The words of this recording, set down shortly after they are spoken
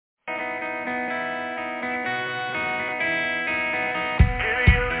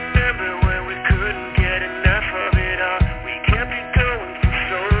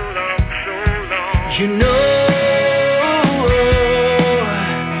you know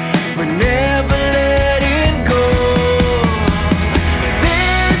we're never letting go.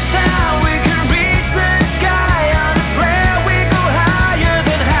 This time we can reach the sky. On a prayer we go higher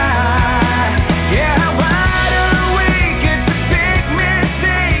than high. Yeah, how wide awake, it's a big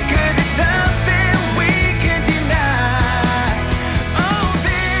mistake, 'cause it's something we can deny. Oh,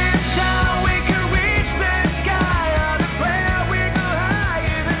 this time we can reach the sky. On a prayer we go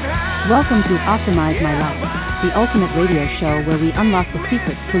higher than high. Welcome to Optimize My Life, the ultimate radio show where we unlock the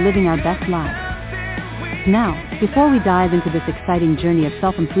secrets to living our best lives. Now, before we dive into this exciting journey of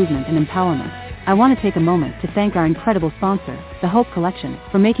self-improvement and empowerment, I want to take a moment to thank our incredible sponsor, the Hope Collection,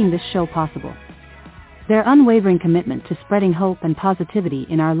 for making this show possible. Their unwavering commitment to spreading hope and positivity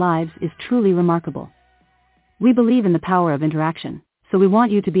in our lives is truly remarkable. We believe in the power of interaction, so we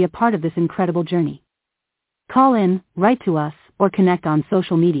want you to be a part of this incredible journey. Call in, write to us, or connect on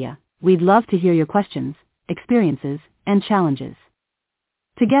social media. We'd love to hear your questions, experiences, and challenges.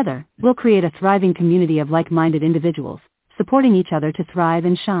 Together, we'll create a thriving community of like-minded individuals, supporting each other to thrive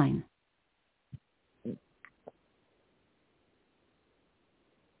and shine.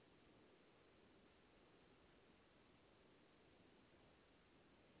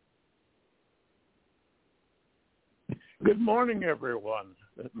 Good morning, everyone.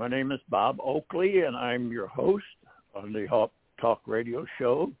 My name is Bob Oakley, and I'm your host on the Hop Talk Radio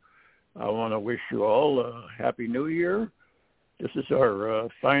Show. I want to wish you all a Happy New Year. This is our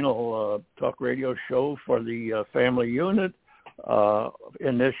final talk radio show for the family unit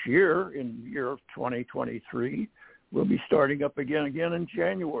in this year, in year 2023. We'll be starting up again in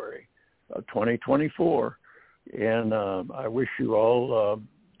January 2024. And I wish you all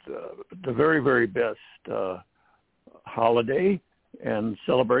the very, very best holiday and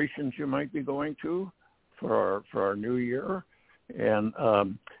celebrations you might be going to for our new year. And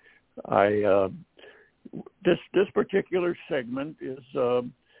this particular segment is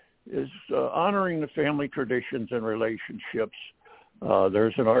honoring the family traditions and relationships.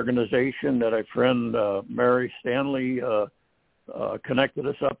 There's an organization that a friend, Mary Stanley, connected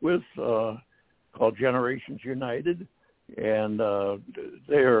us up with called Generations United, and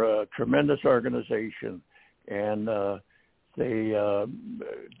they're a tremendous organization, and they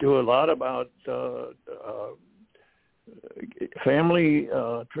do a lot about family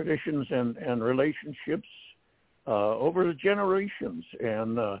traditions and relationships over the generations,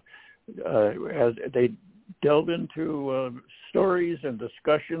 and as they delve into stories and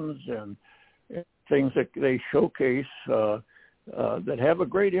discussions and things that they showcase that have a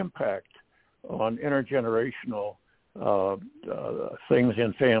great impact on intergenerational things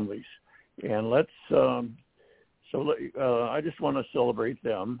in families. And I just want to celebrate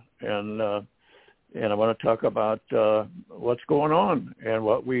them, and I want to talk about what's going on and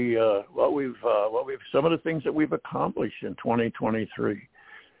what we've some of the things that we've accomplished in 2023.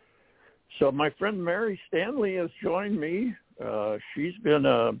 So my friend Mary Stanley has joined me. She's been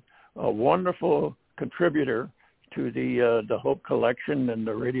a wonderful contributor to the Hope Collection and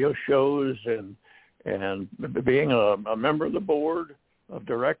the radio shows, and being a member of the board of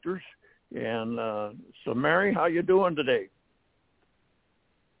directors. And so Mary, how you doing today?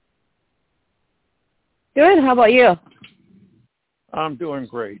 Good. How about you? I'm doing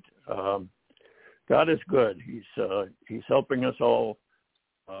great. God is good. He's helping us all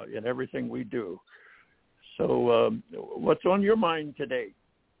in everything we do. So what's on your mind today?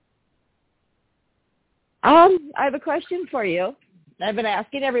 I have a question for you. I've been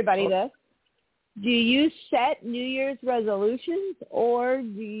asking everybody this. Do you set New Year's resolutions, or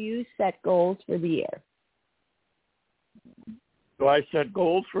do you set goals for the year? Do I set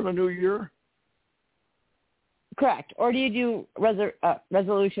goals for the new year? Correct. Or do you do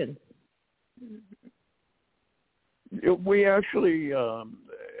resolutions? We actually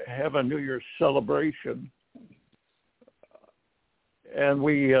have a New Year's celebration, and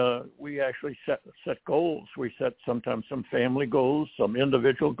we actually set goals. We set sometimes some family goals, some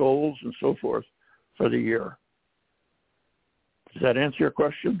individual goals, and so forth for the year. Does that answer your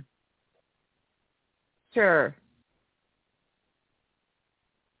question? Sure.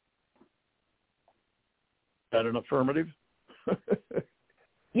 Is that an affirmative?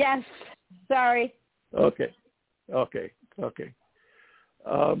 Yes. Sorry. Okay.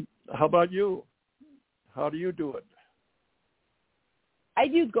 How about you? How do you do it? I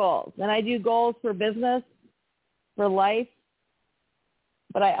do goals, and I do goals for business, for life,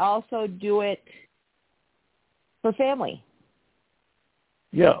 but I also do it for family.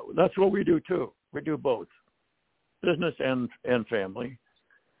 Yeah, that's what we do too. We do both, business and family,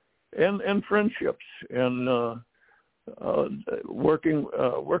 and friendships. And working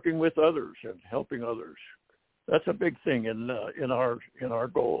with others and helping others. That's a big thing in our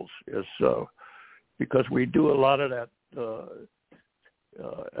goals, is because we do a lot of that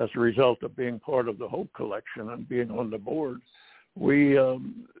as a result of being part of the Hope Collection and being on the board. We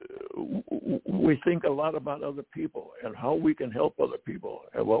think a lot about other people and how we can help other people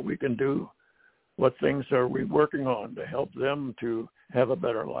and what we can do. What things are we working on to help them to have a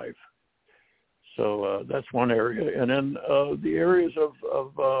better life? So that's one area. And then the areas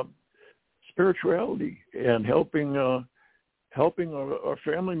of spirituality and helping our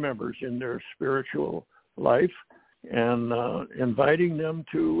family members in their spiritual life, and inviting them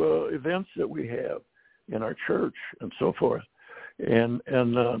to events that we have in our church and so forth. And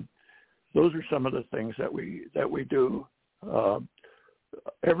those are some of the things that we do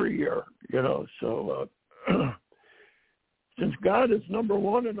every year, you know. So since God is number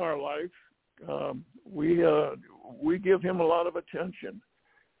one in our life, we give him a lot of attention,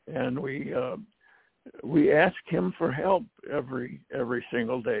 and we ask him for help every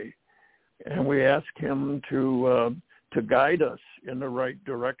single day, and we ask him to guide us in the right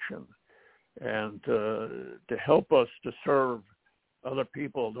direction, and to help us to serve other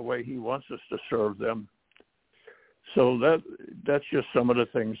people the way he wants us to serve them. So that's just some of the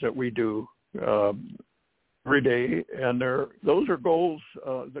things that we do every day, and those are goals.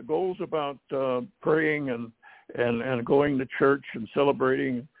 The goals about praying and going to church and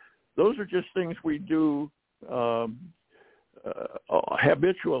celebrating. Those are just things we do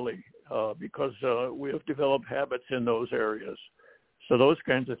habitually because we have developed habits in those areas. So those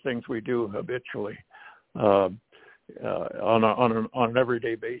kinds of things we do habitually on an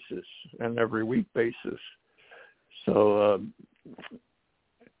everyday basis and every week basis. So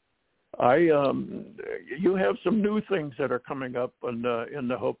you have some new things that are coming up in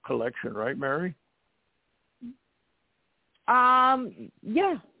the Hope Collection, right, Mary?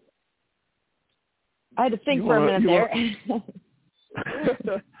 Yeah. I had to think for a minute there.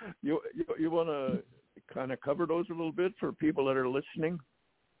 You want to kind of cover those a little bit for people that are listening?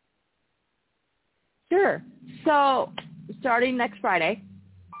 Sure. So starting next Friday,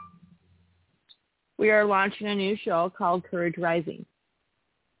 we are launching a new show called Courage Rising.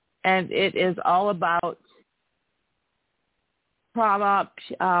 And it is all about trauma,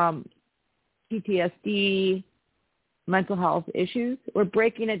 PTSD, mental health issues. We're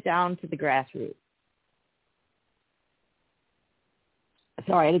breaking it down to the grassroots.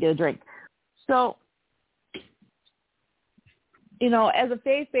 Sorry, I had to get a drink. So, you know, as a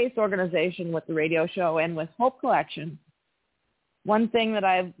faith-based organization with the radio show and with Hope Collection, one thing that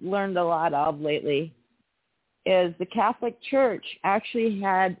I've learned a lot of lately is the Catholic Church actually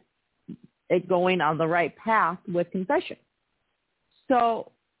had it going on the right path with confession.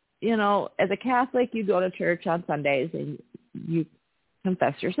 So, you know, as a Catholic, you go to church on Sundays and you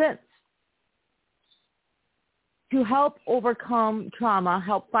confess your sins. To help overcome trauma,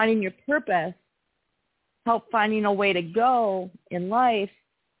 help finding your purpose, help finding a way to go in life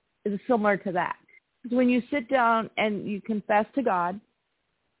is similar to that. When you sit down and you confess to God,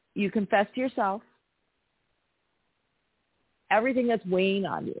 you confess to yourself, everything that's weighing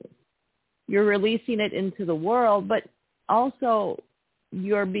on you, you're releasing it into the world, but also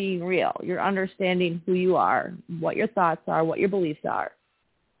you're being real. You're understanding who you are, what your thoughts are, what your beliefs are.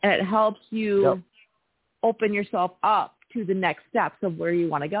 And it helps you open yourself up to the next steps of where you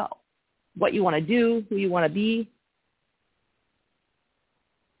want to go, what you want to do, who you want to be.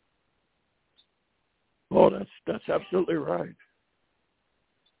 Oh, that's absolutely right.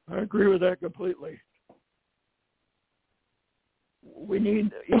 I agree with that completely.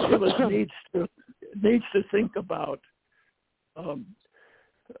 Each of us needs to think about in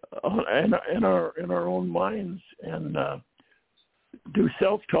our own minds and do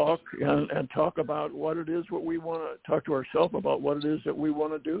self-talk and talk about what it is, what we want to talk to ourselves about, what it is that we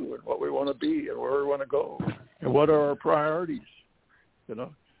want to do and what we want to be and where we want to go and what are our priorities, you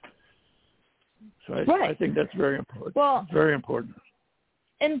know. So I think that's very important. Well, very important.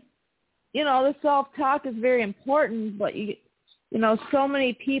 And, you know, the self-talk is very important, but, you know, so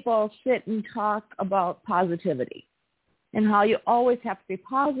many people sit and talk about positivity and how you always have to be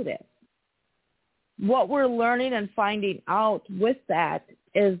positive. What we're learning and finding out with that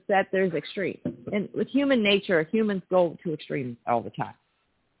is that there's extremes. And with human nature, humans go to extremes all the time.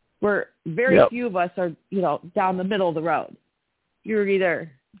 Where very few of us are, you know, down the middle of the road.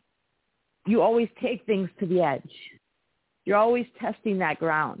 You always take things to the edge. You're always testing that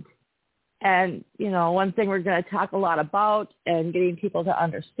ground. And, you know, one thing we're going to talk a lot about and getting people to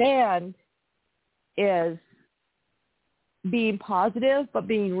understand is being positive, but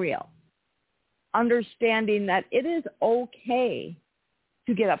being real. understanding that it is okay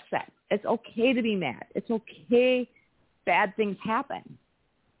to get upset. It's okay to be mad. It's okay bad things happen.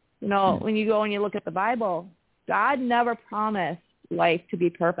 You know, when you go and you look at the Bible, God never promised life to be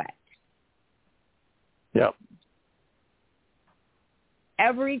perfect. Yep.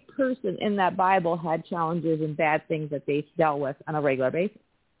 Every person in that Bible had challenges and bad things that they dealt with on a regular basis.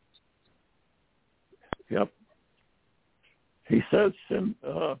 Yep. He says, sin,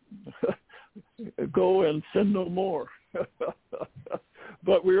 go and sin no more.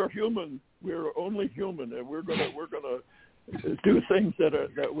 But we are human. We are only human, and we're gonna do things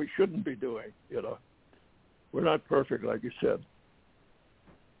that we shouldn't be doing. You know, we're not perfect, like you said.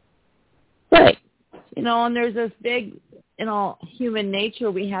 Right. You know, and there's this big, you know, human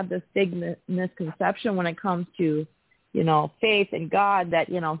nature. We have this big misconception when it comes to, you know, faith in God that,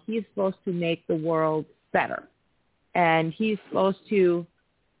 you know, he's supposed to make the world better. And he's supposed to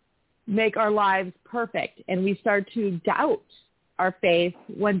make our lives perfect. And we start to doubt our faith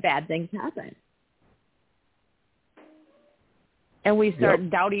when bad things happen. And we start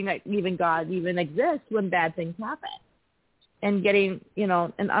doubting that even God even exists when bad things happen. And getting, you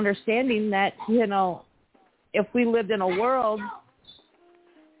know, and understanding that, you know, if we lived in a world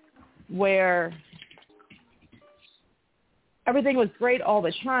where everything was great all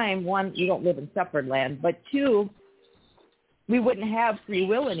the time, one, we don't live in separate land, but two, we wouldn't have free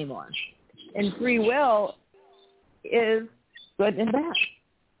will anymore. And free will is good and bad.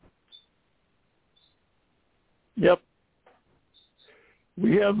 Yep.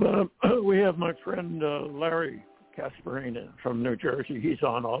 We have my friend Larry Casperine from New Jersey. He's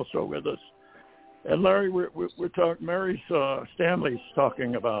on also with us. And Larry, we're talking. Mary Stanley's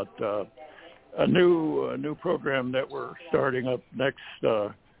talking about a new program that we're starting up next.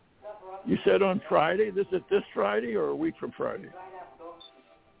 You said on Friday. Is it this Friday or a week from Friday?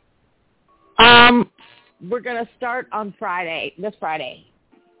 We're gonna start on Friday. This Friday.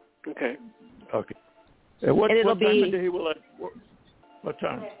 Okay. Okay. And what time of day will it? What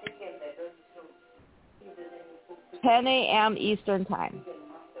time? 10 a.m. Eastern Time.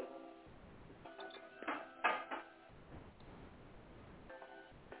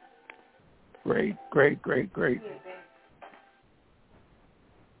 Great.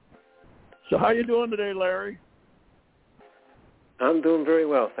 So how you doing today, Larry? I'm doing very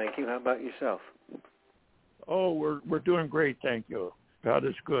well, thank you. How about yourself? Oh, we're doing great, thank you. God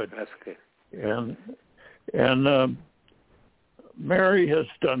is good. That's good. And Mary has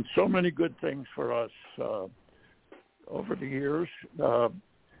done so many good things for us over the years to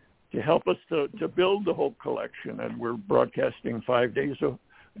help us to build the Hope Collection, and we're broadcasting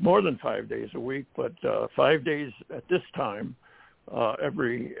more than 5 days a week, but 5 days at this time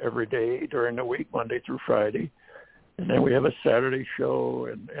every day during the week, Monday through Friday. And then we have a Saturday show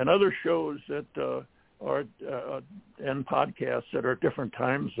and other shows that are and podcasts that are different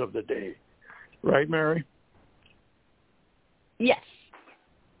times of the day. Right, Mary? Yes.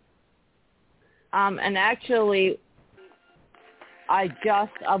 And actually, I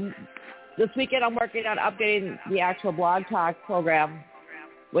just this weekend I'm working on updating the actual Blog Talk program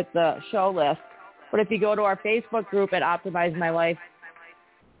with the show list. But if you go to our Facebook group at Optimize My Life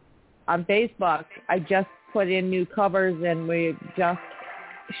on Facebook, I just put in new covers, and we just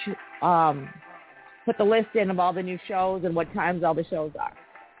put the list in of all the new shows and what times all the shows are.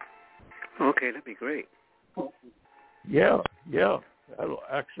 Okay, that'd be great. Yeah, that'll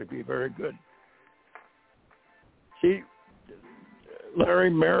actually be very good. See, Larry,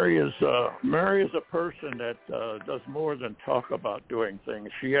 Mary is a person that does more than talk about doing things.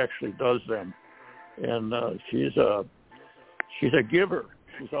 She actually does them, and she's a giver.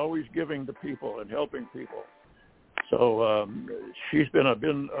 She's always giving to people and helping people. So she's been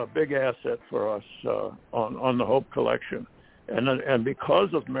a big asset for us on the Hope Collection, and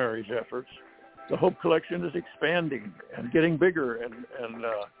because of Mary's efforts, the Hope Collection is expanding and getting bigger and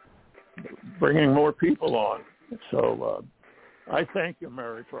bringing more people on. So I thank you,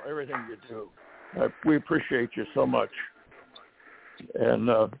 Mary, for everything you do. We appreciate you so much. And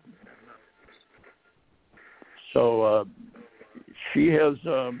so she has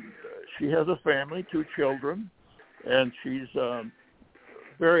a family, 2 children, and she's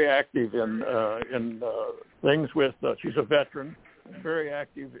very active in things with. She's a veteran, very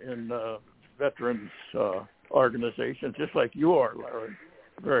active in veterans organizations, just like you are, Larry.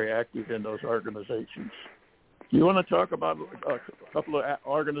 Very active in those organizations. Do you want to talk about a couple of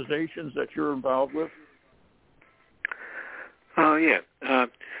organizations that you're involved with? Oh, yeah.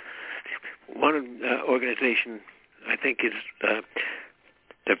 One organization, I think, is the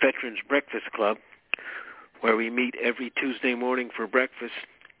Veterans Breakfast Club, where we meet every Tuesday morning for breakfast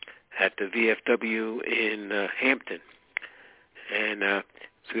at the VFW in Hampton. And so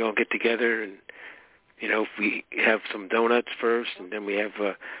we all get together and, we have some donuts first, and then we have,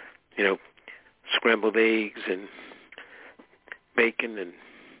 scrambled eggs and bacon and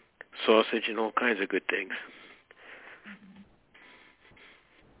sausage and all kinds of good things.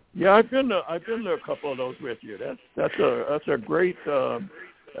 Yeah, I've been to a couple of those with you. That's a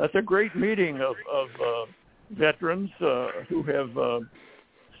great meeting of veterans who have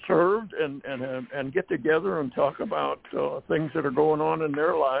served and get together and talk about things that are going on in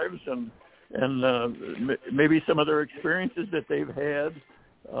their lives and maybe some of their experiences that they've had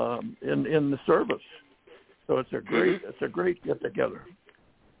in the service. So it's a great get together.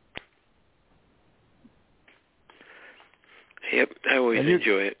 Yep, I always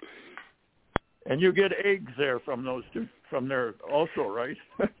enjoy it. And you get eggs there from there also, right?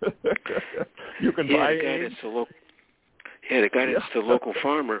 You can buy eggs. The guy that's the local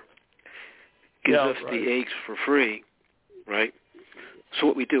farmer gives us the eggs for free, right? So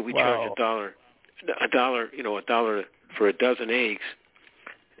what we do, we charge a dollar for a dozen eggs,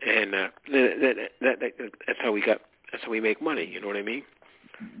 and that's how we make money. You know what I mean?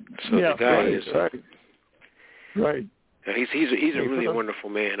 So the guy is right. He's a really wonderful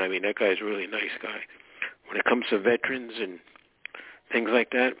man. I mean, that guy's a really nice guy when it comes to veterans and things like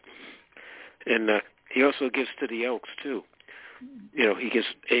that. And he also gives to the Elks too. He gives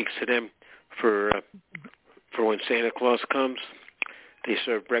eggs to them for when Santa Claus comes. They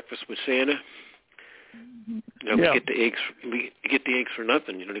serve breakfast with Santa. We get the eggs. We get the eggs for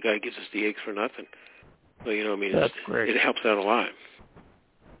nothing. The guy gives us the eggs for nothing. So that's great. It helps out a lot.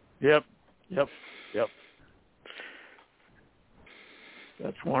 Yep.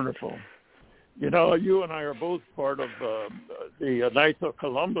 That's wonderful. You and I are both part of the Knights of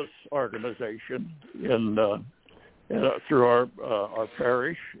Columbus organization through our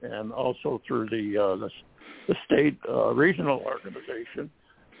parish and also through the state regional organization.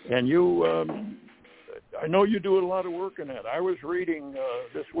 And I know you do a lot of work in that. I was reading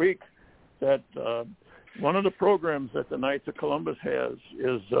this week that one of the programs that the Knights of Columbus has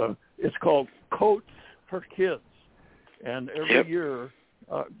is it's called Coats for Kids, and every year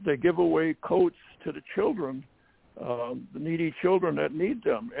they give away coats to the children, the needy children that need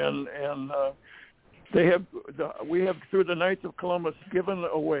them, and we have through the Knights of Columbus given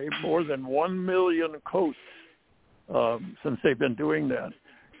away more than 1 million coats since they've been doing that,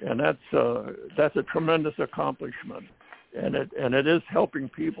 and that's a tremendous accomplishment, and it is helping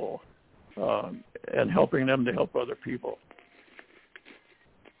people and helping them to help other people.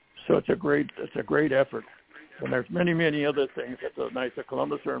 So it's a great effort. And there's many other things that the Knights of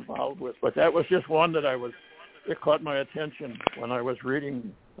Columbus are involved with, but that was just one that it caught my attention when I was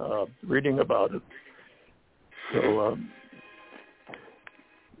reading about it.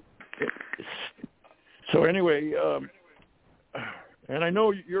 So anyway, and I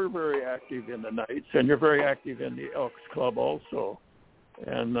know you're very active in the Knights, and you're very active in the Elks Club also,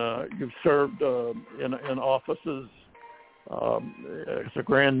 and you've served in offices. It's a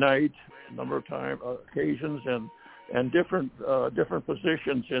Grand Knight a number of occasions and different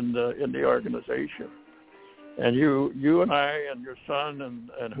positions in the organization. And you and I and your son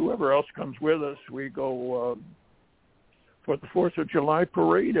and whoever else comes with us, we go for the 4th of July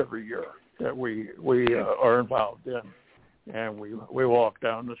parade every year that we are involved in, and we walk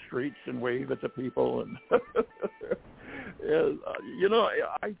down the streets and wave at the people and.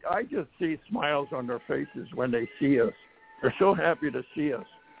 I just see smiles on their faces when they see us. They're so happy to see us.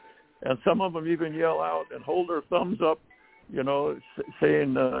 And some of them even yell out and hold their thumbs up,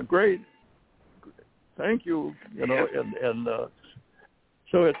 saying, great, thank you, and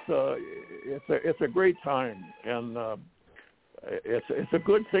so it's a great time, and it's a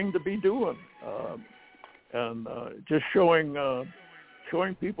good thing to be doing, and just showing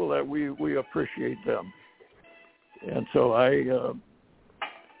people that we appreciate them. And so I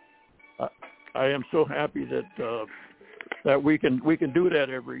am so happy that we can do that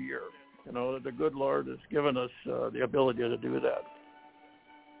every year. The good Lord has given us the ability to do that.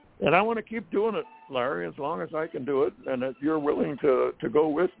 And I want to keep doing it, Larry, as long as I can do it, and if you're willing to go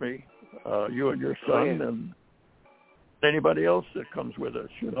with me, you and your son and anybody else that comes with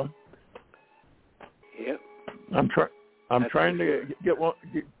us, Yep. I'm trying to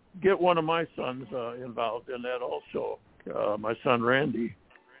get one of my sons involved in that also, my son Randy,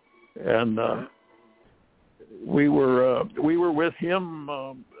 and we were with him.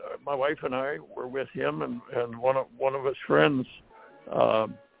 My wife and I were with him and one of his friends a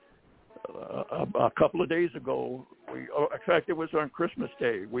couple of days ago. In fact, it was on Christmas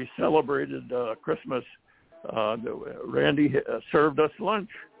Day. We celebrated Christmas. Randy served us lunch,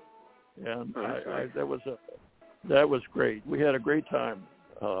 and that was great. We had a great time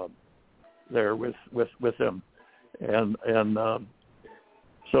there with them, and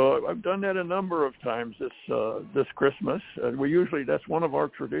so I've done that a number of times this Christmas. And that's one of our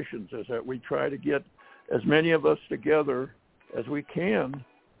traditions, is that we try to get as many of us together as we can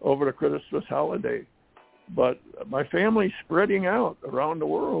over the Christmas holiday. But my family's spreading out around the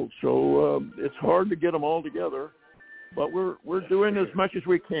world, so it's hard to get them all together. But we're doing as much as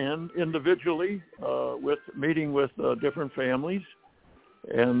we can individually, with meeting with different families,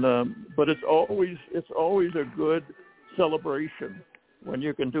 and but it's always a good celebration when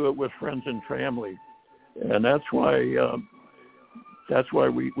you can do it with friends and family, and that's why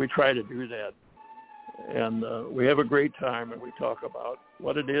we try to do that. And we have a great time, and we talk about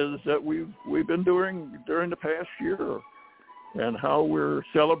what it is that we've been doing during the past year, and how we're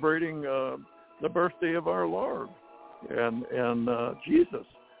celebrating the birthday of our Lord and Jesus,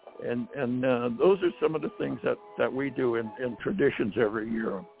 and those are some of the things that we do in traditions every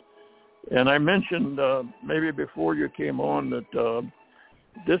year. And I mentioned maybe before you came on that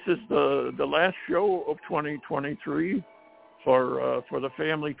this is the last show of 2023. For the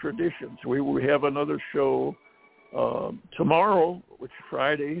family traditions. We have another show tomorrow, which is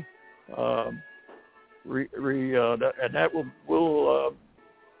Friday, and that will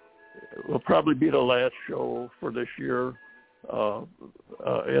probably be the last show for this year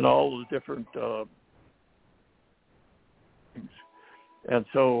in all the different things. And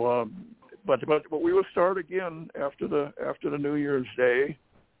so, but we will start again after the New Year's Day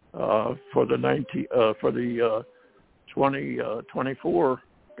for the 2024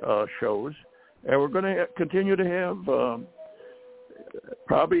 shows, and we're going to continue to have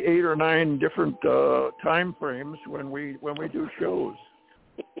probably 8 or 9 different time frames when we do shows.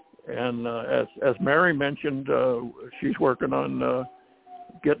 And as Mary mentioned, she's working on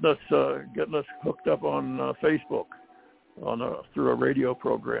getting us hooked up on Facebook through a radio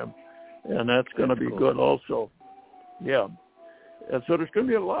program, and that's going to be cool. Good also. Yeah. And so there's going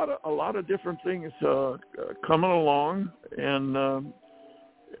to be a lot of different things coming along, and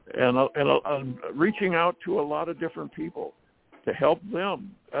reaching out to a lot of different people to help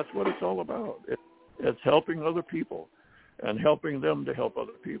them. That's what it's all about. It's helping other people and helping them to help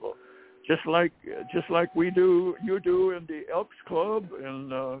other people, just like you do in the Elks Club,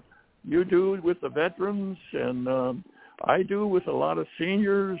 and you do with the veterans, and I do with a lot of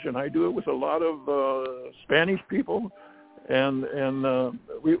seniors, and I do it with a lot of Spanish people. And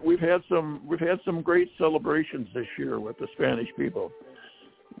we've had some great celebrations this year with the Spanish people.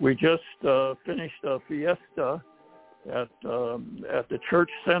 We just finished a fiesta at the church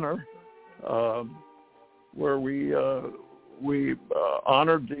center, where we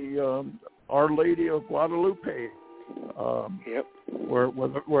honored the Our Lady of Guadalupe. Yep.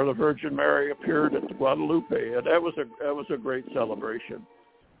 Where the Virgin Mary appeared at Guadalupe, and that was a great celebration.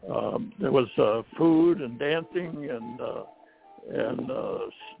 There was food and dancing and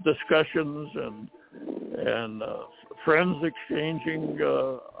discussions and friends exchanging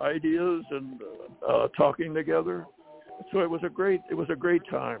ideas and talking together. So it was a great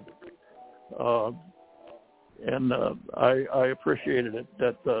time, and I appreciated it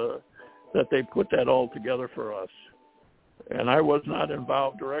that they put that all together for us. And I was not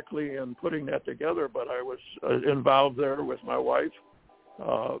involved directly in putting that together, but I was involved there with my wife.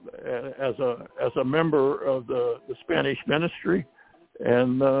 As a member of the Spanish ministry,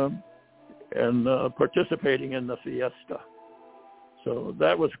 and participating in the fiesta. So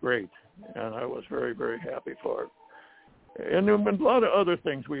that was great, and I was very, very happy for it. And there have been a lot of other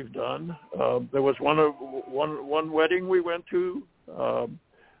things we've done. There was one wedding we went to,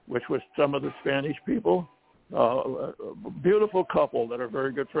 which was some of the Spanish people, a beautiful couple that are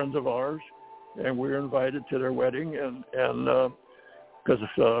very good friends of ours, and we were invited to their wedding, and because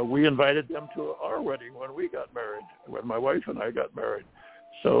we invited them to our wedding when we got married, when my wife and I got married.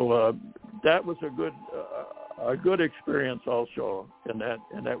 So that was a good experience also in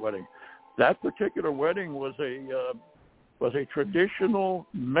that wedding. That particular wedding was a traditional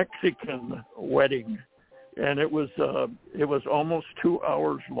Mexican wedding, and it was almost 2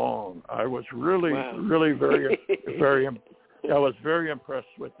 hours long. I was really very I was very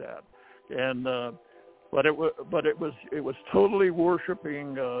impressed with that, and. But it was totally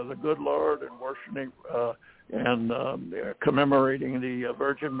worshiping the good Lord, and worshiping and commemorating the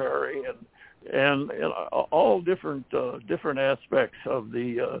Virgin Mary, and all different aspects of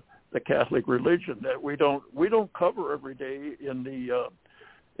the Catholic religion that we don't cover every day in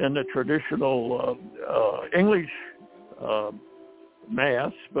the traditional English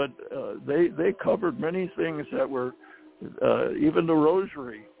Mass, but they covered many things that were even the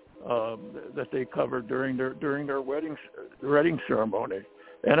Rosary. that they covered during their wedding ceremony,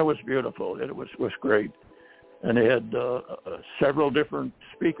 and it was beautiful. It was great, and they had several different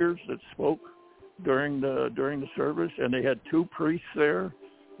speakers that spoke during the service, and they had 2 priests there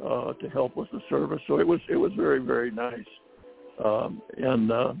to help with the service. So it was very, very nice, and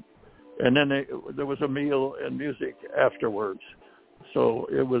then there was a meal and music afterwards. So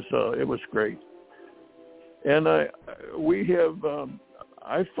it was great, and I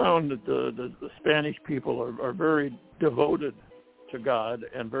found that the Spanish people are very devoted to God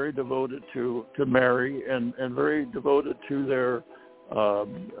and very devoted to Mary and very devoted to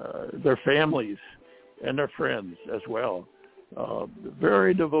their families and their friends as well.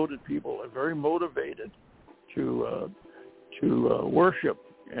 Very devoted people and very motivated to worship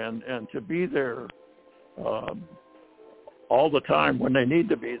and to be there all the time when they need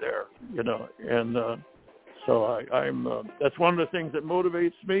to be there, and so I'm that's one of the things that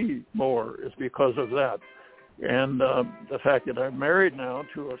motivates me more is because of that, and the fact that I'm married now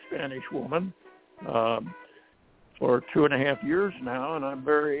to a Spanish woman for 2.5 years now, and I'm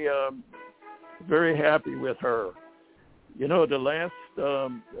very very happy with her. The last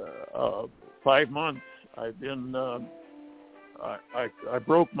 5 months I've been I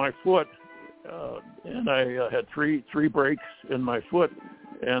broke my foot, and I had three breaks in my foot,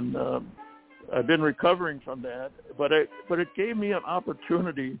 and I've been recovering from that. But it gave me an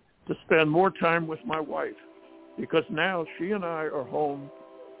opportunity to spend more time with my wife, because now she and I are home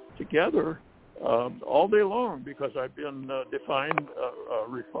together all day long, because I've been defined.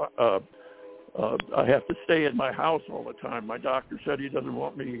 I have to stay in my house all the time. My doctor said he doesn't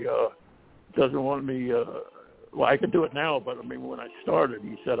want me. Well, I can do it now, but I mean, when I started,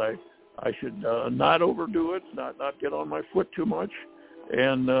 he said I should not overdo it, not get on my foot too much,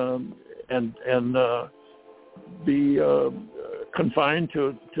 and be confined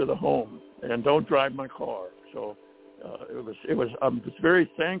to the home, and don't drive my car. So it was. I'm just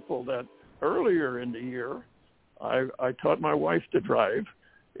very thankful that earlier in the year, I taught my wife to drive,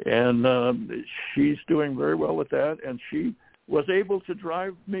 and she's doing very well with that, and she was able to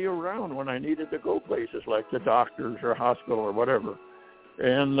drive me around when I needed to go places like the doctors or hospital or whatever.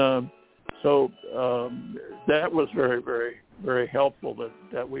 And so that was very, very, very helpful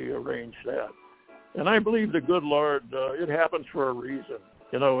that we arranged that. And I believe the good Lord, it happens for a reason.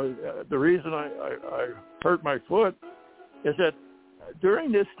 The reason I hurt my foot is that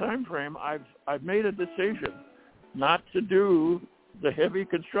during this time frame, I've made a decision not to do the heavy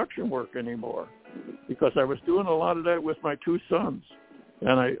construction work anymore, because I was doing a lot of that with my 2 sons,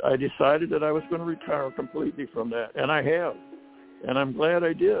 and I decided that I was going to retire completely from that, and I have, and I'm glad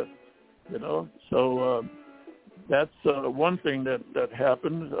I did, So that's one thing that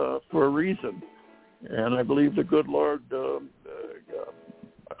happened for a reason, and I believe the good Lord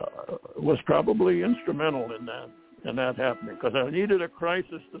was probably instrumental in that happening, because I needed a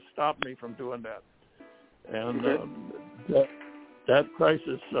crisis to stop me from doing that, and that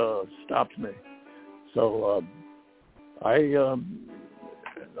crisis stopped me. So I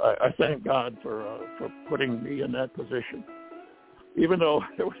thank God for putting me in that position, even though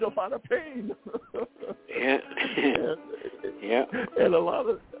there was a lot of pain. Yeah. And a lot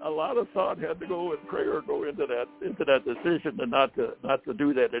of thought had to go and prayer go into that decision, and not to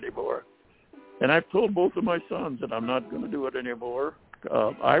do that anymore. And I've told both of my sons that I'm not going to do it anymore.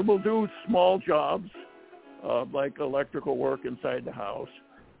 I will do small jobs like electrical work inside the house.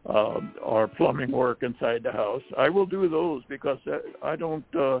 Or plumbing work inside the house. I will do those, because I'm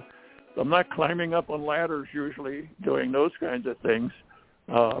not climbing up on ladders usually doing those kinds of things.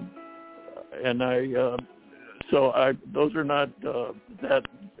 And those are not, that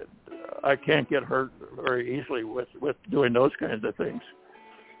I can't get hurt very easily with doing those kinds of things.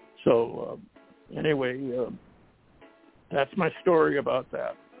 So anyway, that's my story about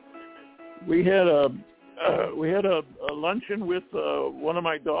that. We had a luncheon with one of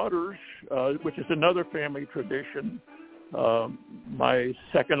my daughters, which is another family tradition. My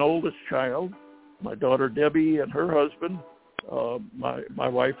second oldest child, my daughter Debbie, and her husband. My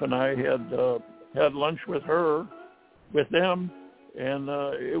wife and I had lunch with them, and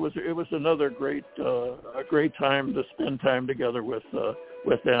it was another great time to spend time together with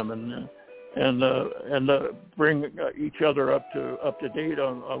them and bring each other up to date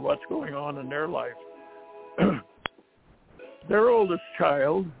on what's going on in their life. Their oldest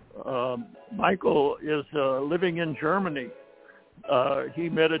child, Michael, is living in Germany. He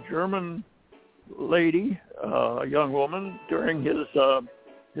met a German lady, a young woman, during his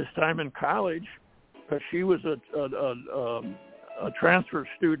time in college, because she was a transfer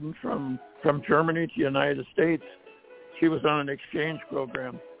student from Germany to the United States. She was on an exchange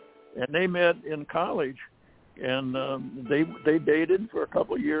program, and they met in college, and they dated for a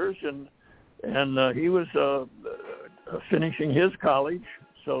couple of years, and he was finishing his college,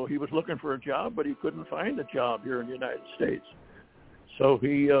 so he was looking for a job, but he couldn't find a job here in the United States. So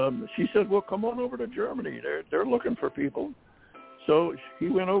she said, well, come on over to Germany. They're looking for people. So he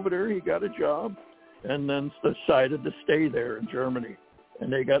went over there, he got a job, and then decided to stay there in Germany.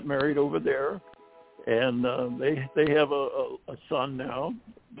 And they got married over there, and they have a son now.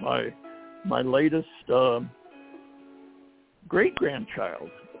 My latest great-grandchild,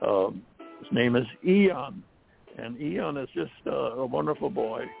 his name is Eon, and Eon is just a wonderful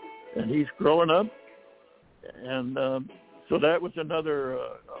boy, and he's growing up, and so that was another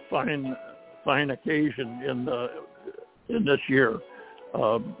fine occasion in this year,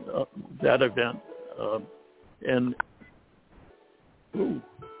 that event, and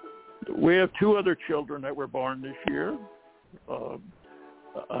we have two other children that were born this year.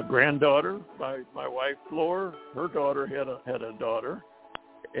 A granddaughter by my wife Flor. Her daughter had a daughter,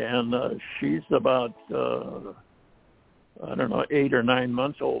 and she's about 8 or 9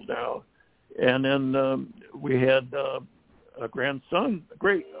 months old now. And then we had a great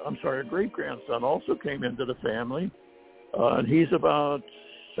grandson also came into the family, and he's about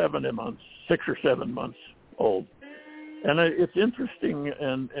 6 or 7 months old. And it's interesting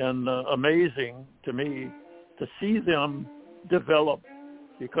and amazing to me to see them develop,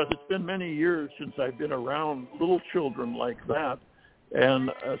 because it's been many years since I've been around little children like that.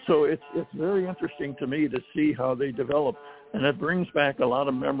 And so it's very interesting to me to see how they develop. And it brings back a lot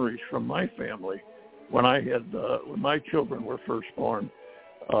of memories from my family when when my children were first born.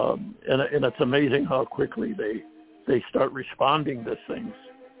 And it's amazing how quickly they start responding to things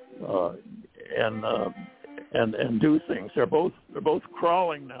and do things. They're both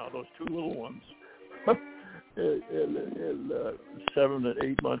crawling now, those two little ones. and 7 and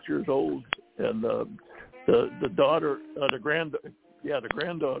 8 months years old, and the daughter, the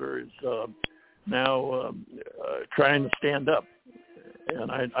granddaughter is now trying to stand up,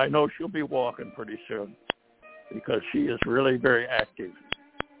 and I know she'll be walking pretty soon because she is really very active.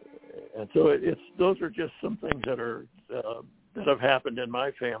 And so those are just some things that have happened in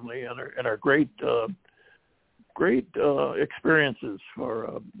my family and are great experiences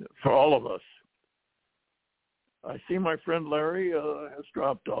for all of us. I see my friend Larry has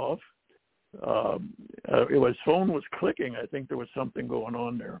dropped off. His phone was clicking. I think there was something going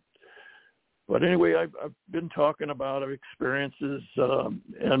on there. But anyway, I've been talking about experiences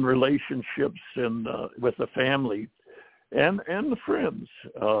and relationships with the family and the friends,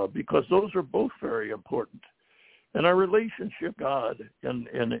 because those are both very important. And our relationship, God,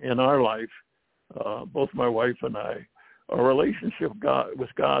 in our life, both my wife and I, our relationship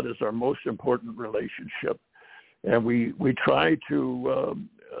with God is our most important relationship. And we try to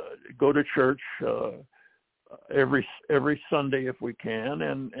go to church every Sunday if we can,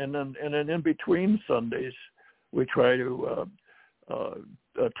 and then in between Sundays we try to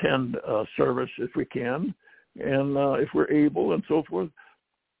attend service if we can, and if we're able, and so forth.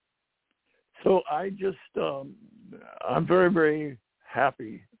 So I'm very, very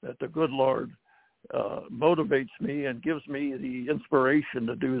happy that the good Lord motivates me and gives me the inspiration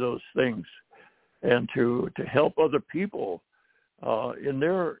to do those things, and to help other people in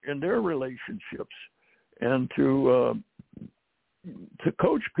their relationships, and to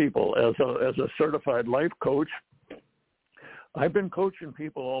coach people as a certified life coach. I've been coaching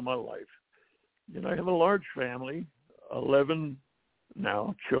people all my life. I have a large family, 11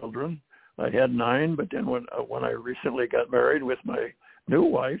 now children. I had 9, but then when I recently got married with my new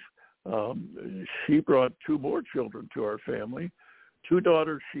wife, she brought 2 more children to our family. 2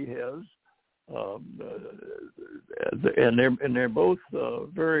 daughters she has. And they're both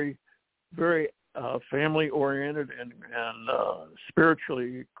very, very family oriented and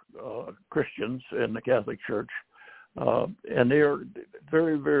spiritually Christians in the Catholic Church, and they are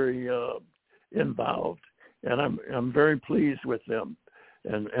very, very involved. And I'm very pleased with them,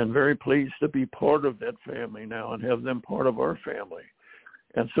 and very pleased to be part of that family now and have them part of our family.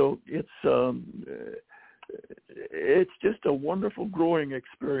 And so it's just a wonderful growing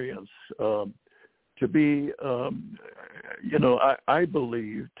experience to be, I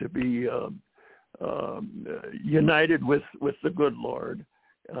believe, to be united with the good Lord,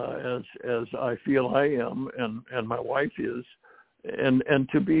 as I feel I am, and my wife is, and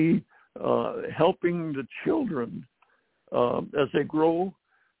to be helping the children as they grow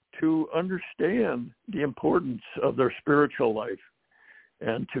to understand the importance of their spiritual life,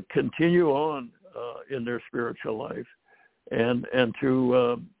 and to continue on in their spiritual life, and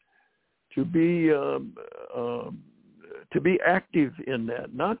to be be active in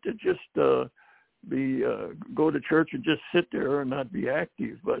that, not to just go to church and just sit there and not be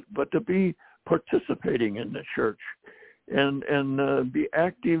active, but to be participating in the church and be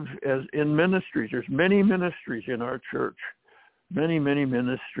active as in ministries. There's many ministries in our church, many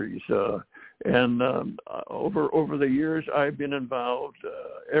ministries, and over the years I've been involved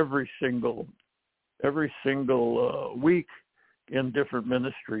every single week in different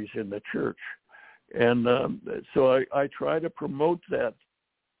ministries in the church, and so I try to promote that.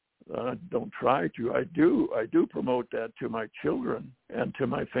 Don't try to. I do promote that to my children and to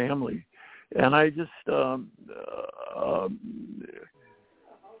my family, and I just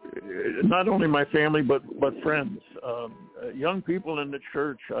not only my family but friends, young people in the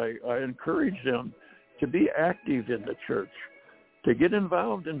church. I encourage them to be active in the church, to get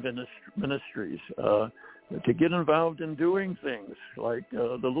involved in ministries, to get involved in doing things like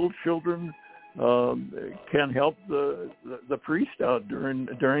the little children can help the priest out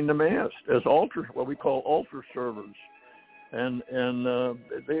during the mass as what we call altar servers, and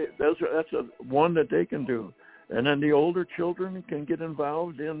that's one that they can do. And then the older children can get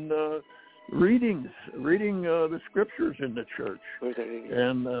involved in reading the scriptures in the church,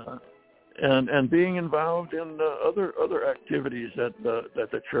 and being involved in other activities that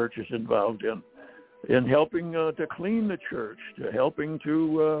the church is involved in helping to clean the church, to helping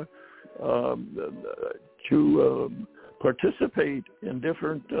to participate in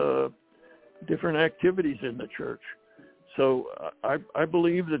different activities in the church. So I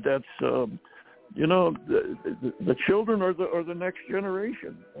believe that's the children are the next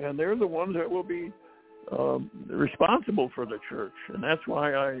generation, and they're the ones that will be responsible for the church. And that's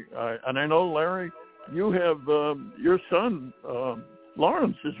why I know, Larry, you have your son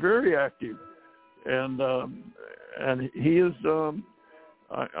Lawrence is very active, and he is.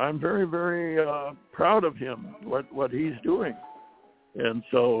 I'm very, very proud of him, what he's doing. And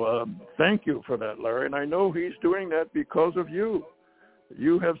so thank you for that, Larry. And I know he's doing that because of you.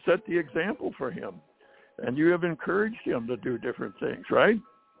 You have set the example for him, and you have encouraged him to do different things, right?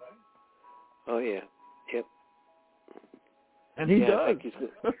 Oh, yeah. Yep. And he does.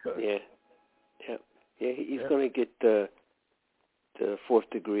 He's going to get the fourth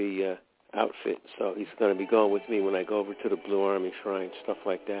degree outfit, so he's going to be going with me when I go over to the Blue Army Shrine, stuff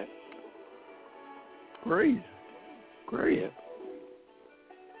like that. Great. Yeah.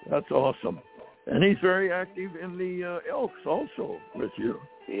 That's awesome. And he's very active in the Elks also with you.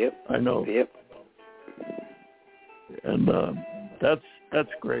 Yep. I know. Yep. And that's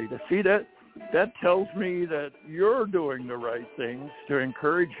great. See, that tells me that you're doing the right things to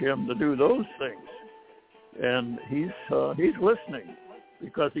encourage him to do those things. And he's listening,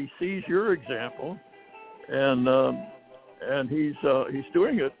 because he sees your example, and he's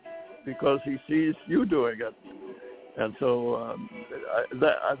doing it because he sees you doing it. And so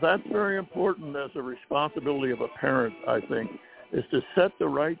that's very important as a responsibility of a parent, I think, is to set the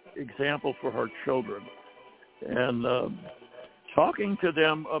right example for our children. And talking to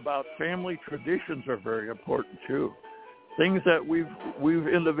them about family traditions are very important too. Things that we've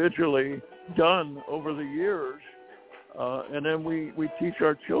individually done over the years, and then we teach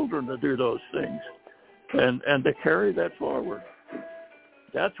our children to do those things and to carry that forward.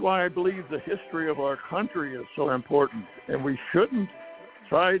 That's why I believe the history of our country is so important, and we shouldn't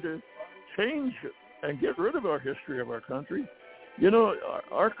try to change it and get rid of our history of our country. You know,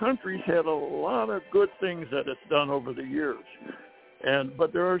 our country's had a lot of good things that it's done over the years,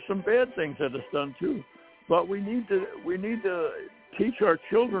 but there are some bad things that it's done too. But we need to teach our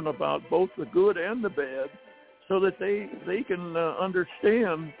children about both the good and the bad, so that they can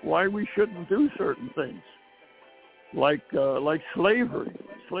understand why we shouldn't do certain things. Like slavery.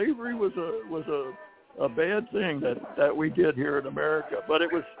 Slavery was a bad thing that we did here in America, but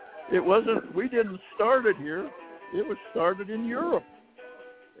it wasn't. We didn't start it here. It was started in Europe,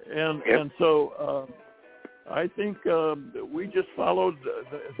 and so I think we just followed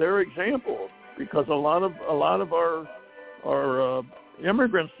their example, because a lot of our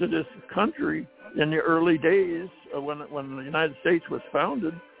immigrants to this country in the early days when the United States was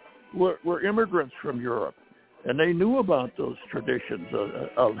founded were immigrants from Europe. And they knew about those traditions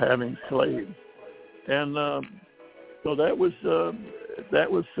of having slaves, and so that was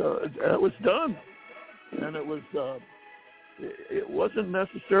done, and it wasn't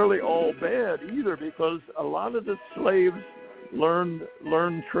necessarily all bad either, because a lot of the slaves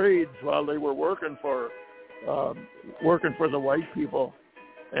learned trades while they were working for the white people,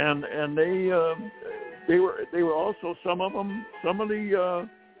 and they were also some of the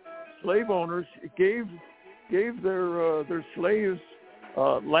slave owners gave their slaves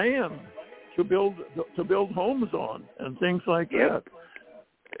land to build homes on and things like that.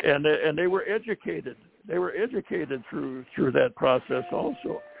 And they were educated. They were educated through that process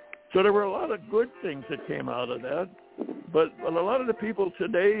also. So there were a lot of good things that came out of that. But a lot of the people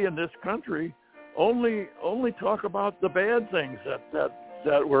today in this country only talk about the bad things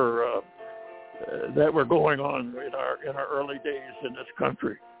that were going on in our early days in this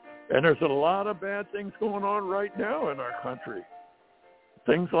country. And there's a lot of bad things going on right now in our country.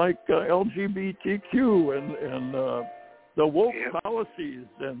 Things like LGBTQ and the woke policies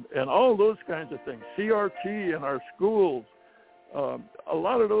and all those kinds of things. CRT in our schools. A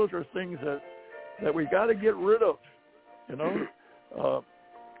lot of those are things that we got to get rid of.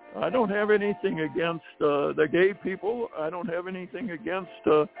 I don't have anything against the gay people. I don't have anything against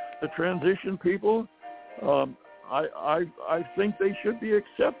the transition people. I think they should be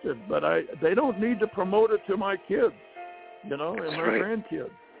accepted, but they don't need to promote it to my kids, and my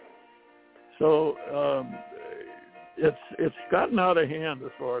grandkids. So it's gotten out of hand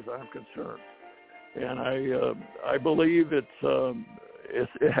as far as I'm concerned, and I believe it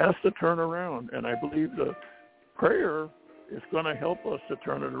has to turn around, and I believe the prayer is going to help us to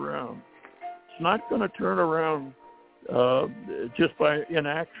turn it around. It's not going to turn around just by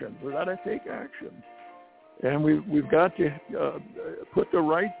inaction. We've got to take action. And we've got to put the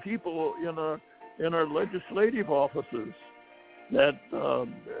right people in our legislative offices that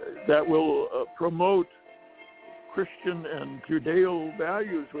will promote Christian and Judeo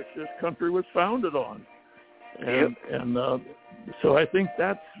values, which this country was founded on. And so I think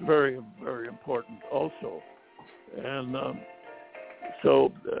that's very, very important also. And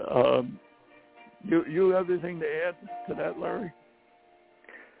so you have anything to add to that, Larry?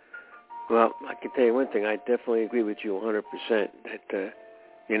 Well, I can tell you one thing. I definitely agree with you 100% that,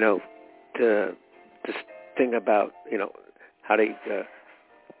 to this thing about, how they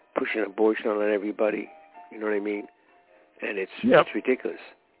push an abortion on everybody, you know what I mean? And it's ridiculous.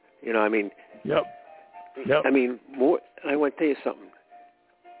 I mean, I mean, more. I want to tell you something.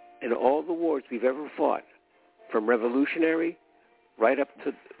 In all the wars we've ever fought, from revolutionary right up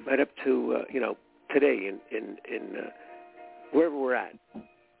to today in wherever we're at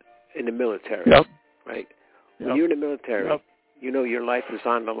in the military, right? When you're in the military, your life is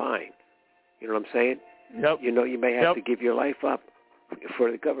on the line. You know what I'm saying? You may have to give your life up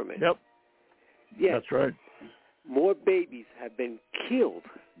for the government. Yeah, that's right. More babies have been killed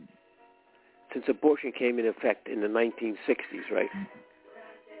since abortion came in effect in the 1960s, right?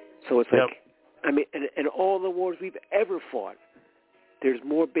 So it's like, I mean, and all the wars we've ever fought, there's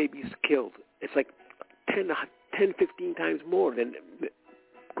more babies killed. It's like 10, 15 times more than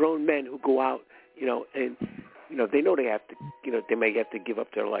grown men who go out, and, they know they have to, they may have to give up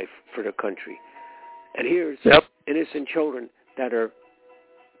their life for their country. And here's innocent children that are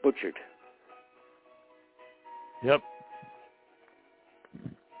butchered.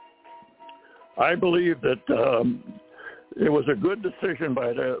 I believe that it was a good decision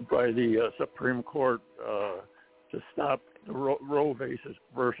by the Supreme Court to stop the Roe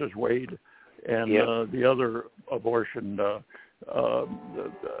versus Wade and the other abortion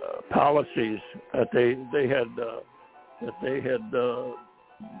policies that they had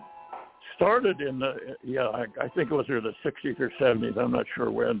started in I think it was either the 60s or 70s. I'm not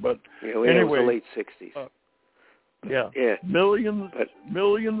sure when, but anyway, it was the late 60s.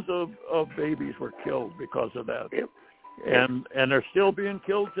 Millions of babies were killed because of that. And they're still being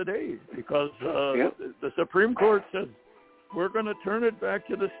killed today because the Supreme Court says we're going to turn it back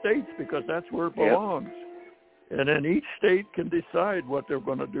to the states because that's where it belongs. And then each state can decide what they're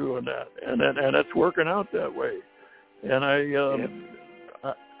going to do in that, and it's working out that way. And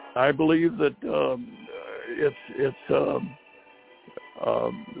I believe that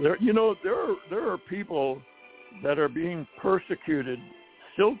there are people that are being persecuted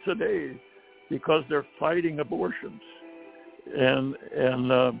still today because they're fighting abortions, and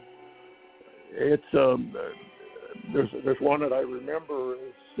it's there's one that I remember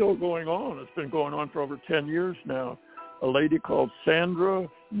is still going on. It's been going on for over 10 years now. A lady called Sandra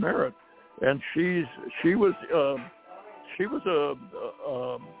Merritt, and she was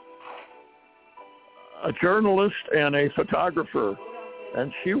a journalist and a photographer,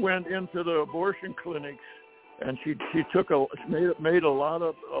 and she went into the abortion clinics, and she made a lot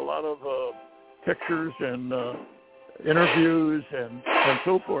of pictures and interviews and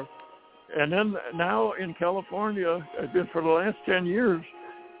so forth. And then now in California, for the last 10 years,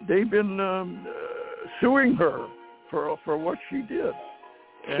 they've been suing her for what she did,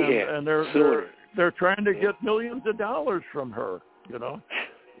 and they're trying to get millions of dollars from her,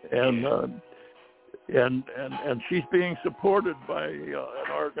 and and she's being supported by an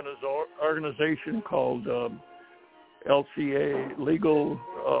organization called LCA, Legal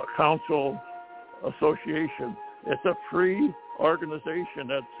Counsel Association. It's a free organization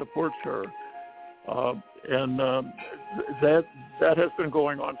that supports her, and that has been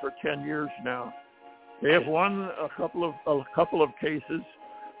going on for 10 years now. They have won a couple of cases,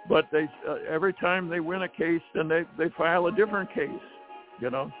 but they every time they win a case, then they file a different case,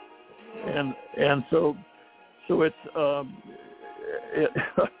 you know, and so it's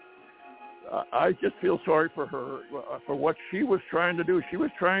I just feel sorry for her for what she was trying to do. She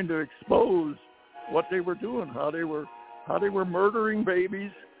was trying to expose what they were doing, how they were murdering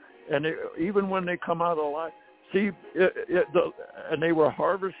babies, and even when they come out alive. See, and they were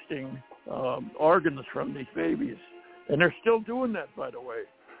harvesting organs from these babies, and they're still doing that, by the way.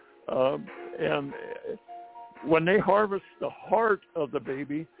 And when they harvest the heart of the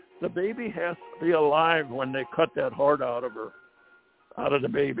baby has to be alive when they cut that heart out of the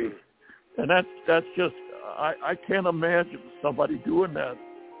baby, and that's just I can't imagine somebody doing that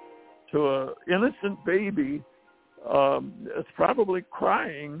to an innocent baby. It's probably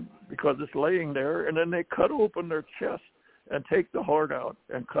crying because it's laying there, and then they cut open their chest and take the heart out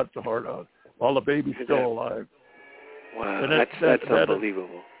and cut the heart out while the baby's still alive. Wow, that's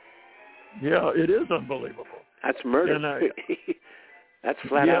unbelievable. Yeah, it is unbelievable. That's murder. And, that's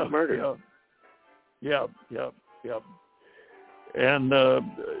flat out murder. Yeah. And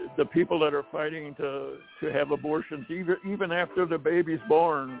the people that are fighting to have abortions, even after the baby's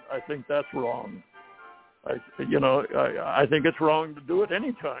born, I think that's wrong. I think it's wrong to do it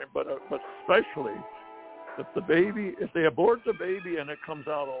anytime, but especially if they abort the baby and it comes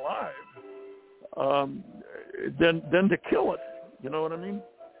out alive, then to kill it. You know what I mean?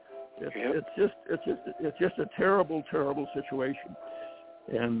 It's just a terrible, terrible situation.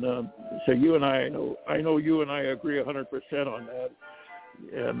 And so you and I know you and I agree 100% on that.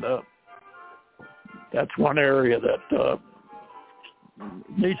 And that's one area that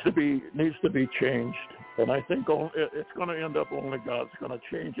needs to be changed. And I think it's going to end up only God's going to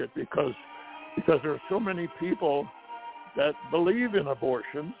change it because there are so many people that believe in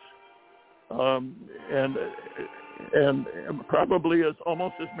abortions, and probably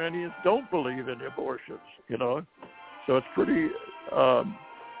almost as many as don't believe in abortions. You know, so it's pretty.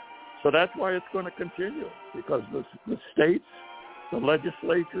 So that's why it's going to continue, because the states, the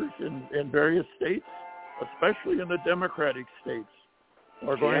legislatures in various states, especially in the Democratic states,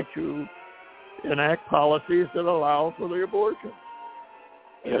 are going to enact policies that allow for the abortion.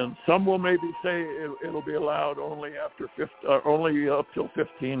 And some will maybe say it'll be allowed only only up till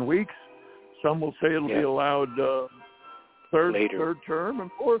 15 weeks. Some will say it'll be allowed third term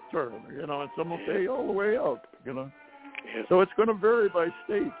and fourth term. You know, and some will say all the way out. You know, so it's going to vary by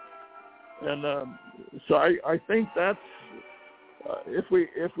state. And so I think that's if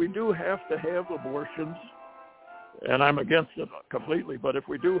we do have to have abortions. And I'm against it completely, but if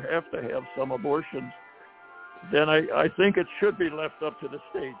we do have to have some abortions, then I think it should be left up to the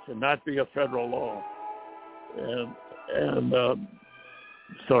states and not be a federal law. And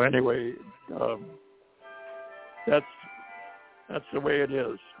so anyway, that's the way it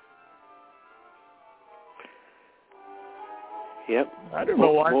is. Yep. I don't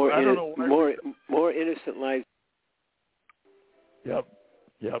know why. More innocent lives. Yep.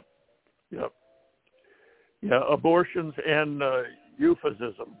 Yeah, abortions and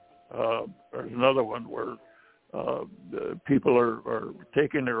euphemism. There's another one where people are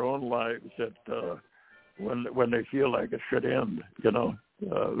taking their own lives when they feel like it should end. You know,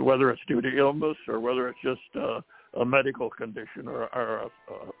 whether it's due to illness or whether it's just a medical condition or a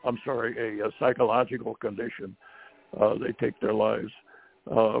psychological condition. They take their lives.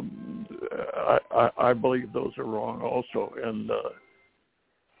 I believe those are wrong also, and.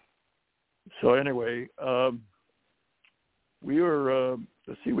 So anyway, we were,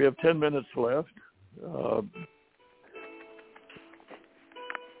 let's see, we have 10 minutes left.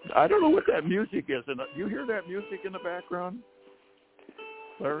 I don't know what that music is. You hear that music in the background,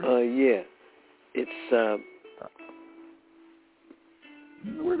 Larry? Yeah. It's... I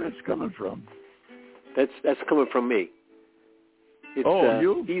don't know where that's coming from. That's coming from me. It's,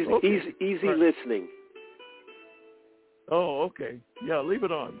 you? Easy listening. Oh, okay. Yeah, leave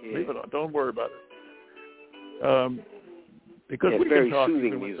it on. Yeah. Leave it on. Don't worry about it. Because we very can talk soothing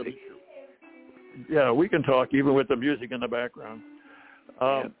even music. We can talk even with the music in the background.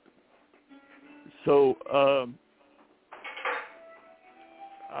 So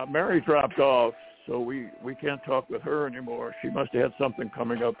Mary dropped off, so we can't talk with her anymore. She must have had something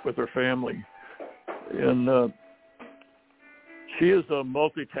coming up with her family, and She is a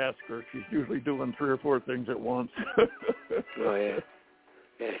multitasker. She's usually doing 3 or 4 things at once. Oh yeah,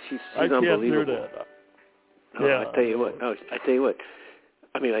 she's I can't unbelievable. do that. No, Yeah, I tell you what. No, I tell you what.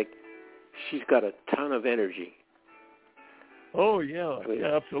 I mean, like, she's got a ton of energy. Oh yeah, I mean,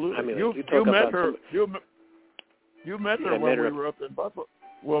 yeah, absolutely. I mean, you met her. You met her when we were up in Buffalo.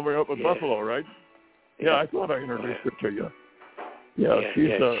 When we were up in Buffalo, right? Yeah, I thought I introduced her to you. Yeah,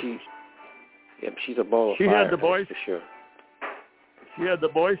 she's a ball of she fire. Had the boys, for sure. She had the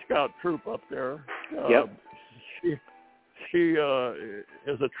Boy Scout troop up there. Yep. She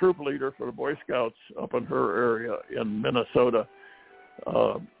is a troop leader for the Boy Scouts up in her area in Minnesota,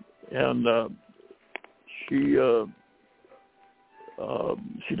 and she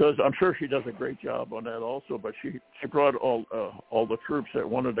does. I'm sure she does a great job on that also. But she brought all the troops that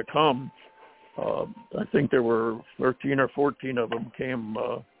wanted to come. I think there were 13 or 14 of them came,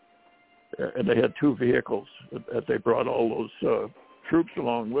 and they had 2 vehicles that they brought all those troops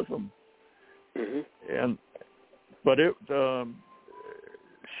along with them. Mm-hmm. But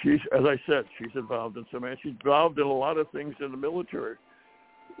she's, as I said, she's involved in so many. She's involved in a lot of things in the military.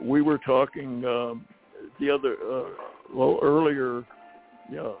 We were talking earlier.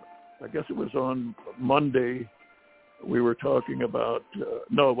 Yeah, I guess it was on Monday. We were talking about.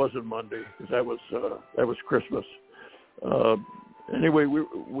 No, it wasn't Monday because that was Christmas. Anyway,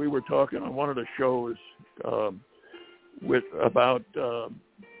 we were talking on one of the shows about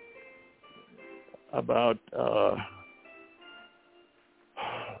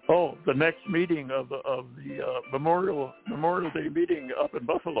the next meeting of the Memorial Day meeting up in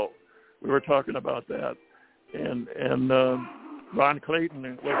Buffalo. We were talking about that, and Ron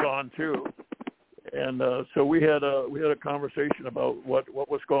Clayton was on too, and so we had a conversation about what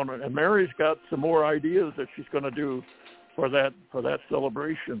was going on. And Mary's got some more ideas that she's going to do for that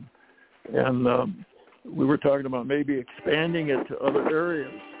celebration, and we were talking about maybe expanding it to other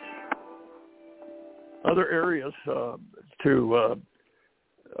areas to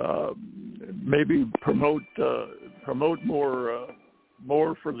maybe promote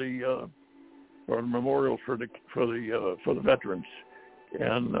more for the memorial for the veterans,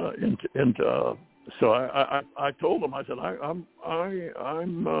 and so I told them, I said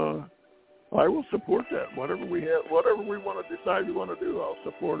I will support that. Whatever we want to decide we want to do, I'll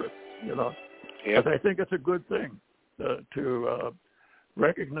support it. You know, yep. I think it's a good thing to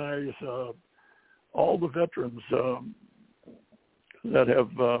recognize all the veterans that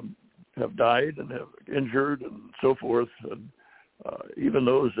have died and have injured and so forth, and even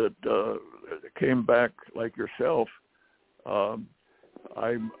those that came back like yourself.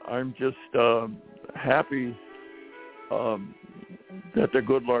 I'm just happy that the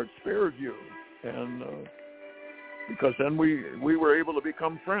good Lord spared you, and because then we were able to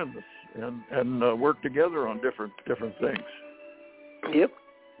become friends and work together on different things. Yep.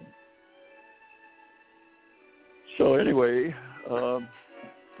 So anyway,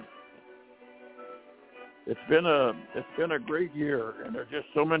 it's been a great year, and there's just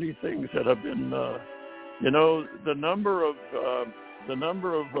so many things that have been, the number of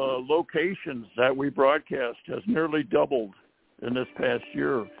locations that we broadcast has nearly doubled in this past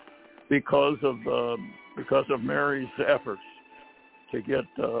year because of Mary's efforts to get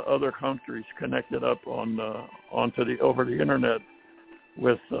other countries connected up over the internet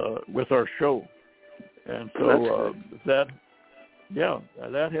with our show. And so that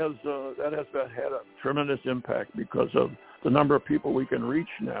has had a tremendous impact because of the number of people we can reach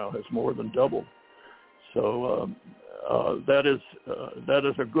now has more than doubled. So that is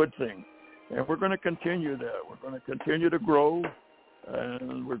a good thing, and we're going to continue that. We're going to continue to grow,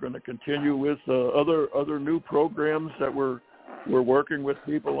 and we're going to continue with other new programs that we're working with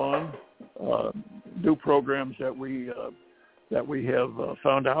people on, new programs that we have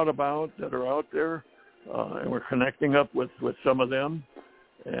found out about that are out there. And we're connecting up with some of them,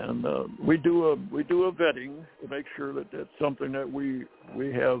 and we do a vetting to make sure that that's something that we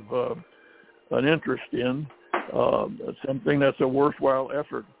have an interest in, something that's a worthwhile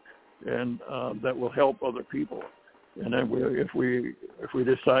effort, and that will help other people. And then if we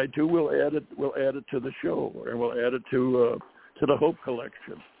decide to, we'll add it to the show, and we'll add it to the Hope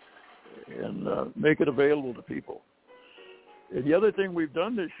Collection, and make it available to people. And the other thing we've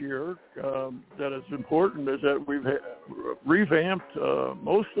done this year that is important is that we've revamped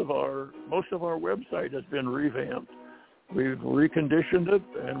most of our website has been revamped. We've reconditioned it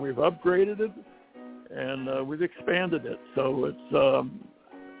and we've upgraded it and we've expanded it. So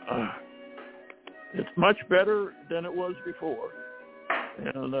it's much better than it was before,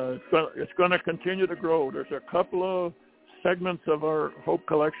 and it's going to continue to grow. There's a couple of segments of our Hope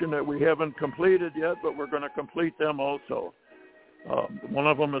Collection that we haven't completed yet, but we're going to complete them also. One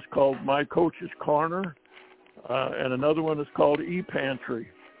of them is called My Coach's Corner, and another one is called ePantry.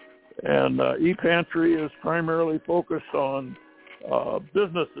 And ePantry is primarily focused on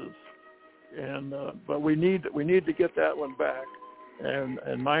businesses, and but we need to get that one back.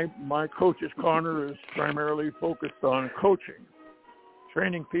 And my Coach's Corner is primarily focused on coaching,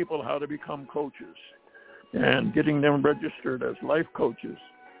 training people how to become coaches, and getting them registered as life coaches.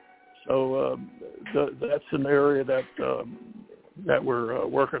 So that's an area that we're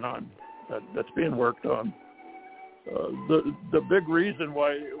working on, that's being worked on. The big reason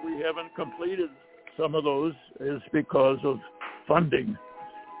why we haven't completed some of those is because of funding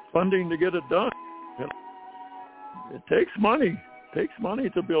to get it done. It takes money. It takes money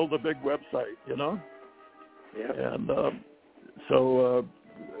to build a big website, Yeah. And so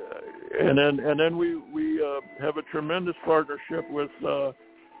and then we have a tremendous partnership with the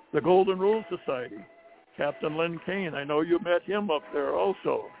Golden Rule Society. Captain Len Kane, I know you met him up there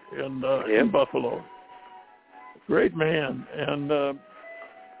also in Buffalo. Great man, and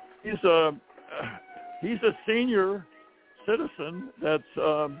he's a senior citizen. That's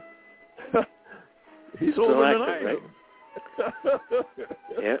he's older than I am. Right?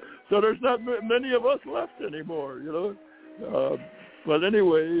 Yeah. So there's not many of us left anymore, But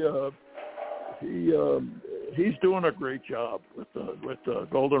anyway, he's doing a great job with the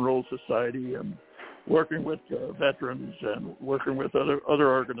Golden Rule Society and working with veterans and working with other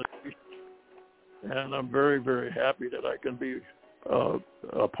organizations. And I'm very, very happy that I can be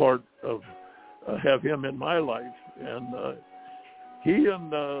a part of have him in my life. And he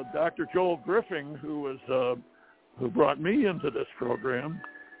and Dr. Joel Griffin, who brought me into this program,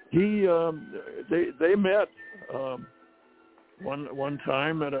 they met one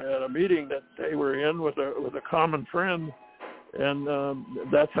time at a meeting that they were in with a common friend, and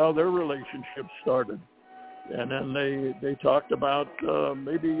that's how their relationship started. And then they talked about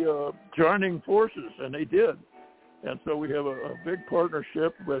maybe joining forces, and they did. And so we have a big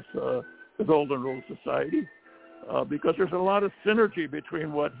partnership with the Golden Rule Society because there's a lot of synergy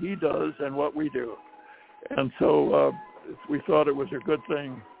between what he does and what we do. And so we thought it was a good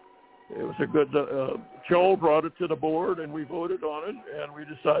thing. It was a good, Joel brought it to the board, and we voted on it, and we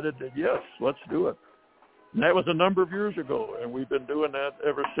decided that, yes, let's do it. And that was a number of years ago, and we've been doing that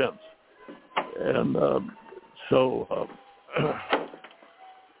ever since. And so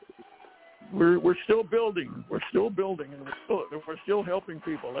we're still building. We're still building, and we're still helping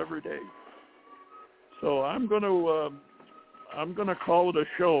people every day. So I'm going to call it a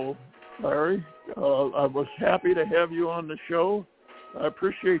show, Larry. I was happy to have you on the show. I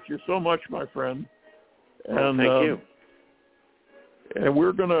appreciate you so much, my friend. And thank you. And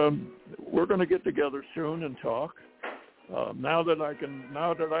we're gonna get together soon and talk. Now that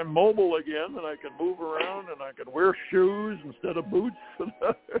I'm mobile again and I can move around and I can wear shoes instead of boots,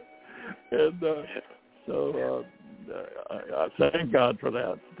 and so I thank God for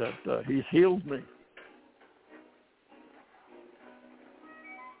that He's healed me.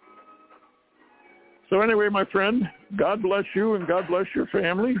 So anyway, my friend, God bless you and God bless your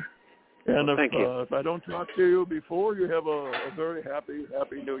family. And if I don't talk to you before, you have a very happy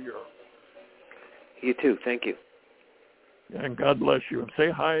New Year. You too. Thank you. And God bless you. And say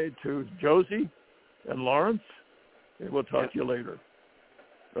hi to Josie and Lawrence, and we'll talk to you later.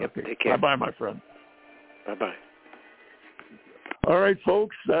 Okay. Take care. Bye-bye, my friend. Bye-bye. All right,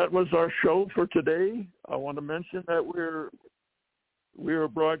 folks, that was our show for today. I want to mention that we are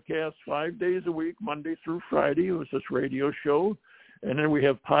broadcast 5 days a week, Monday through Friday. It was this radio show. And then we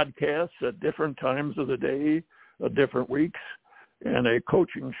have podcasts at different times of the day, different weeks, and a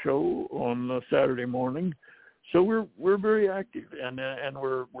coaching show on Saturday morning. So we're very active, and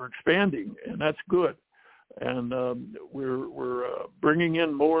we're expanding, and that's good. And we're bringing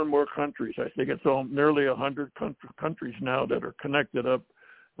in more and more countries. I think it's nearly 100 countries now that are connected up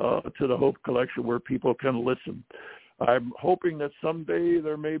to the Hope Collection where people can listen. I'm hoping that someday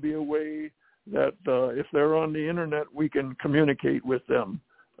there may be a way that if they're on the internet, we can communicate with them.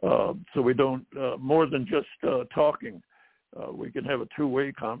 So we don't, more than just talking, we can have a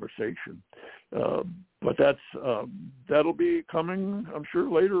two-way conversation. But that'll be coming, I'm sure,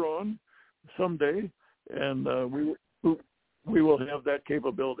 later on someday, and we will have that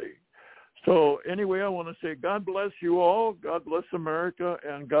capability. So anyway, I want to say God bless you all, God bless America,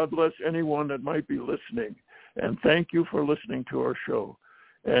 and God bless anyone that might be listening. And thank you for listening to our show.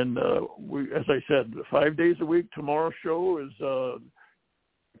 And as I said, 5 days a week. Tomorrow's show is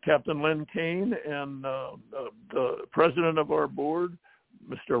Captain Len Kane and the president of our board,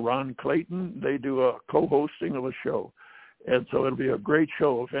 Mr. Ron Clayton. They do a co-hosting of a show. And so it'll be a great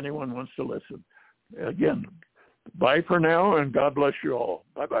show if anyone wants to listen. Again, Bye for now, and God bless you all.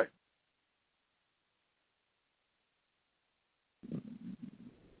 Bye-bye.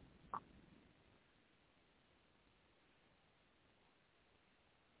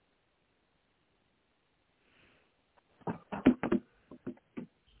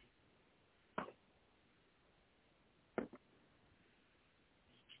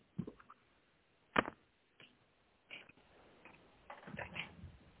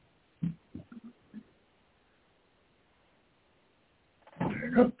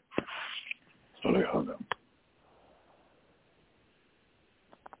 Hang up. So they hung up.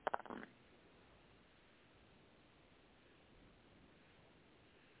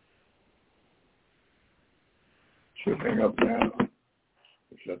 Should hang up now.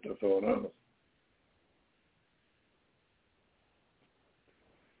 Shut the phone off.